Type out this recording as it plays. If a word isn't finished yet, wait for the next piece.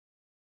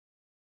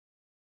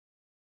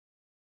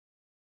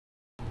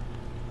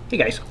Hey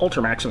guys,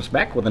 Ultramaximus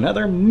back with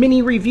another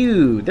mini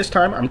review. This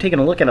time I'm taking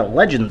a look at a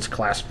Legends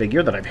Class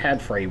figure that I've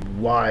had for a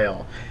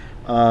while.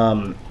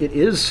 It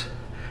is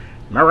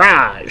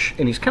Mirage,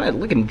 and he's kind of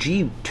looking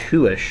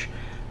G2-ish.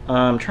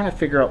 I'm trying to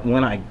figure out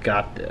when I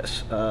got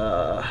this.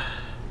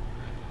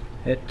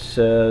 It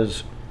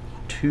says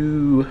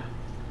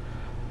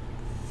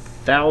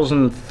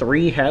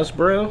 2003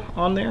 Hasbro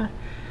on there.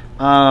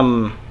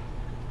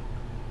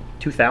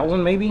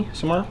 2000 maybe,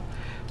 somewhere.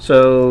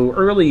 So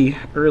early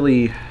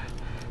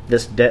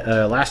this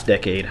last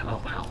decade.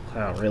 Oh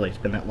wow, really, it's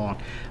been that long.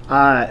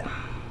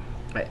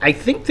 I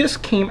think this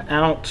came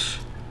out,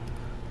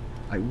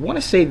 I want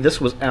to say this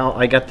was out,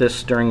 I got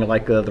this during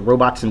like the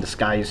Robots in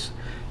Disguise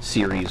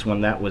series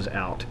when that was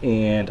out,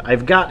 and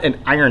I've got an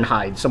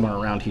Ironhide somewhere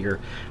around here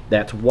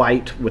that's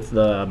white with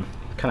the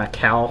kind of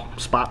cow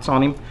spots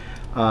on him.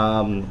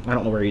 I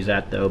don't know where he's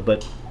at though,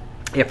 but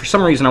yeah, for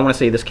some reason I want to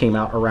say this came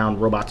out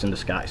around Robots in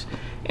Disguise.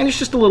 And it's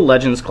just a little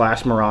Legends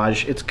Class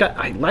Mirage. It's got,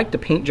 I like the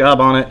paint job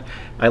on it.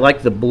 I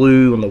like the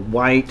blue and the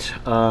white,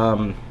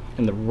 and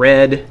the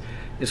red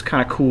is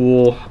kind of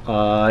cool.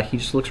 He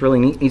just looks really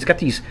neat. He's got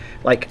these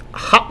like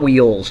Hot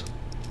Wheels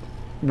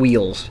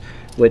wheels,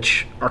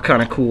 which are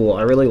kind of cool.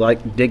 I really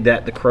dig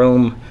that, the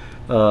chrome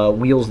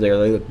wheels there.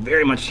 They look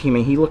very much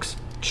human. He looks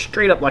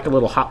straight up like a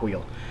little Hot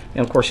Wheel.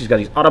 And of course he's got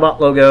his Autobot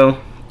logo.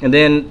 And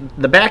then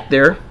the back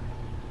there,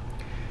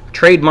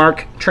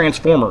 trademark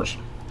Transformers.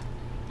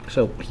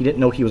 So he didn't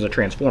know he was a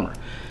Transformer.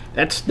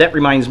 That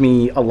reminds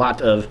me a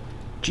lot of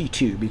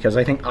G2, because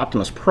I think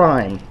Optimus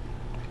Prime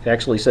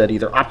actually said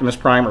either Optimus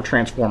Prime or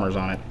Transformers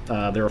on it.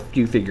 There are a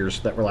few figures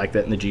that were like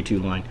that in the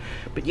G2 line.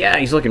 But yeah,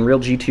 he's looking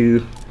real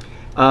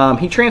G2.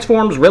 He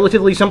transforms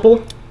relatively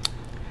simple.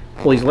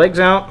 Pull his legs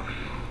out.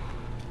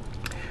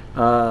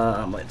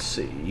 Let's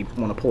see. You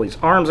want to pull his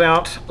arms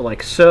out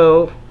like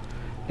so.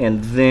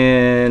 And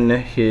then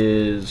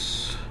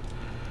his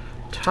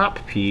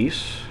top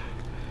piece,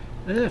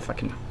 if I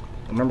can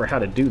remember how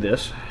to do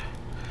this,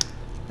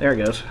 there it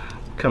goes,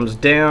 comes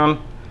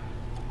down,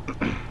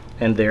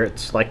 and there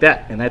it's like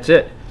that, and that's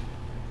it.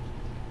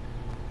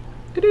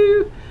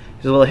 His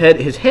little head,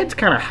 his head's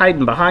kind of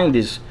hiding behind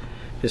his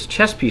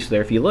chest piece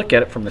there. If you look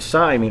at it from the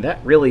side, I mean, that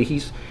really,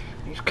 he's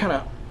kind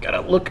of got to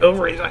look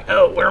over. He's like,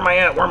 oh, where am I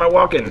at? Where am I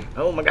walking?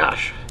 Oh my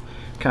gosh,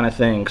 kind of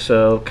thing.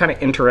 So kind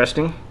of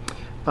interesting.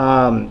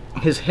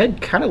 His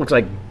head kind of looks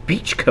like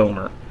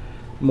Beachcomber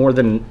more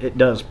than it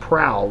does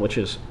Prowl, which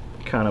is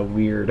kind of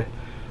weird.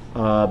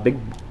 Big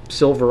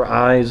silver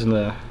eyes and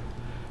the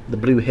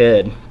blue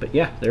head. But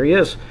yeah, there he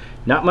is.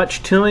 Not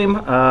much to him.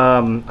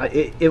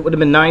 It would have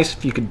been nice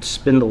if you could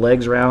spin the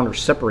legs around or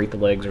separate the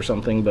legs or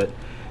something, but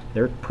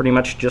they're pretty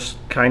much just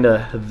kind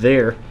of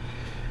there.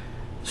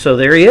 So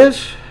there he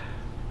is.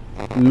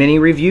 Mini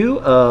review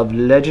of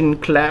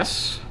Legend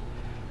Class,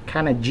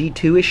 kind of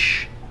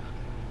G2-ish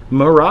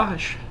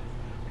Mirage.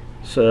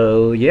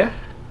 So yeah,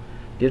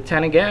 did a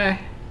tiny guy.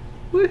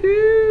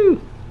 Woohoo!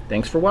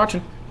 Thanks for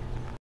watching.